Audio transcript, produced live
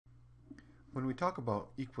When we talk about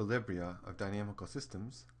equilibria of dynamical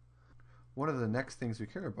systems, one of the next things we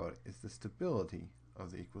care about is the stability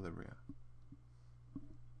of the equilibria.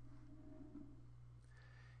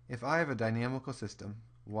 If I have a dynamical system,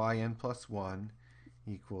 yn plus 1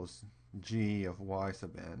 equals g of y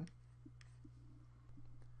sub n,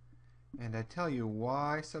 and I tell you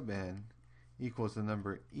y sub n equals the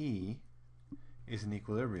number e is an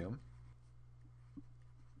equilibrium,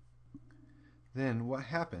 then what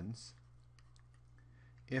happens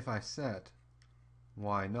if I set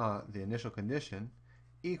y naught, the initial condition,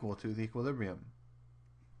 equal to the equilibrium?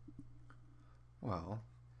 Well,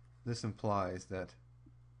 this implies that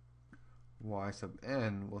y sub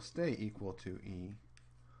n will stay equal to e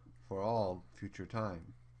for all future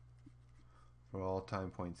time, for all time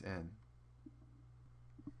points n.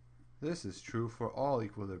 This is true for all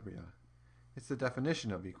equilibria. It's the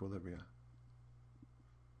definition of equilibria.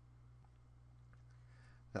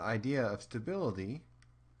 The idea of stability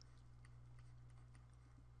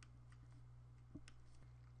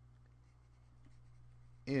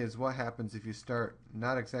is what happens if you start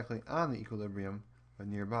not exactly on the equilibrium, but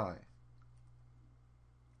nearby.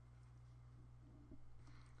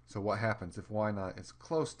 So what happens if y naught is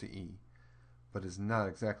close to e, but is not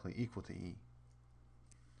exactly equal to e?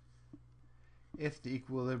 If the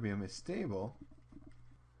equilibrium is stable,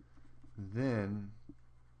 then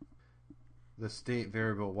the state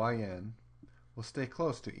variable yn will stay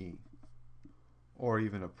close to e, or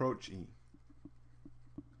even approach e.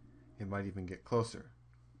 It might even get closer.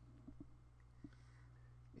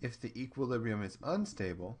 If the equilibrium is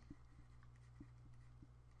unstable,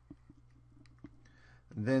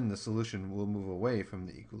 then the solution will move away from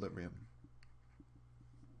the equilibrium.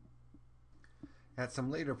 At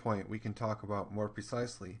some later point, we can talk about more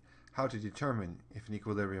precisely how to determine if an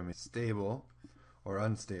equilibrium is stable or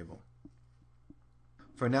unstable.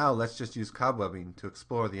 For now, let's just use cobwebbing to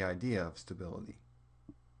explore the idea of stability.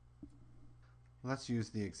 Let's use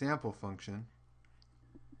the example function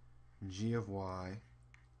g of y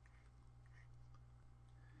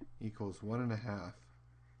equals 1.5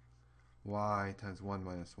 y times 1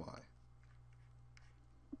 minus y,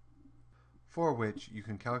 for which you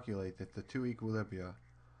can calculate that the two equilibria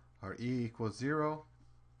are e equals 0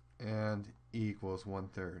 and e equals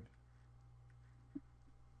 1/3.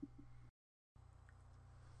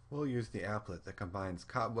 We'll use the applet that combines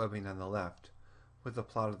cobwebbing on the left with the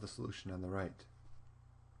plot of the solution on the right.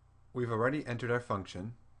 We've already entered our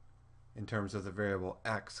function in terms of the variable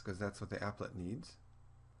x, because that's what the applet needs.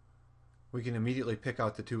 We can immediately pick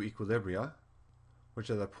out the two equilibria, which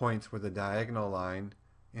are the points where the diagonal line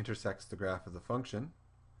intersects the graph of the function.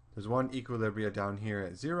 There's one equilibria down here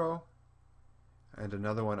at 0, and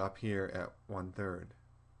another one up here at 1/3.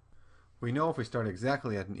 We know if we start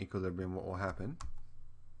exactly at an equilibrium what will happen.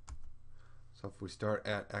 So if we start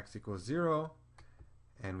at x equals 0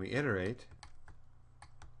 and we iterate,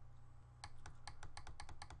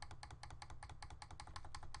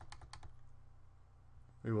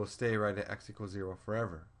 we will stay right at x equals 0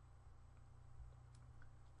 forever.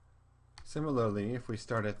 Similarly, if we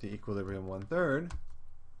start at the equilibrium 1/3,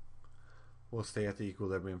 we'll stay at the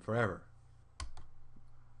equilibrium forever.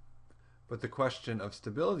 But the question of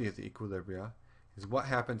stability of the equilibria is what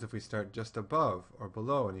happens if we start just above or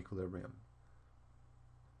below an equilibrium.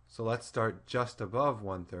 So let's start just above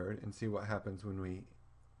 1/3 and see what happens when we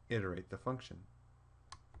iterate the function.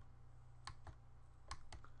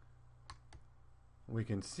 We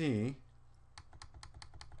can see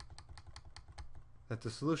that the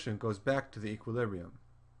solution goes back to the equilibrium.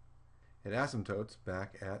 It asymptotes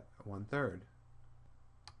back at 1/3.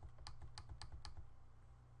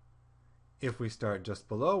 If we start just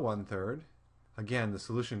below 1/3, again the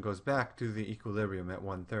solution goes back to the equilibrium at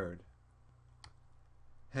 1/3.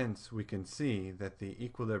 Hence we can see that the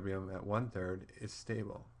equilibrium at 1/3 is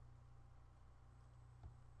stable.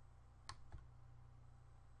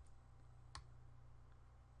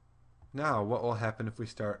 Now, what will happen if we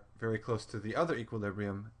start very close to the other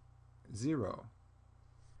equilibrium, 0?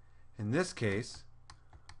 In this case,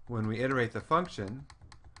 when we iterate the function,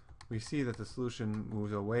 we see that the solution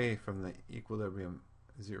moves away from the equilibrium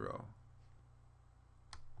 0.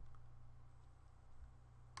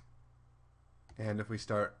 And if we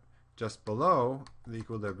start just below the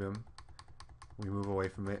equilibrium, we move away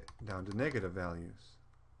from it down to negative values.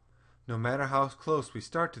 No matter how close we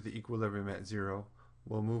start to the equilibrium at 0,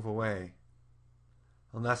 we'll move away,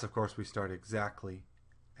 unless of course we start exactly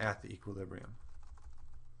at the equilibrium.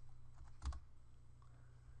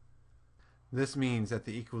 This means that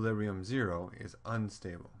the equilibrium 0 is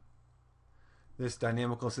unstable. This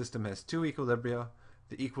dynamical system has two equilibria.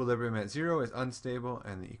 The equilibrium at 0 is unstable,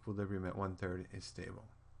 and the equilibrium at 1/3 is stable.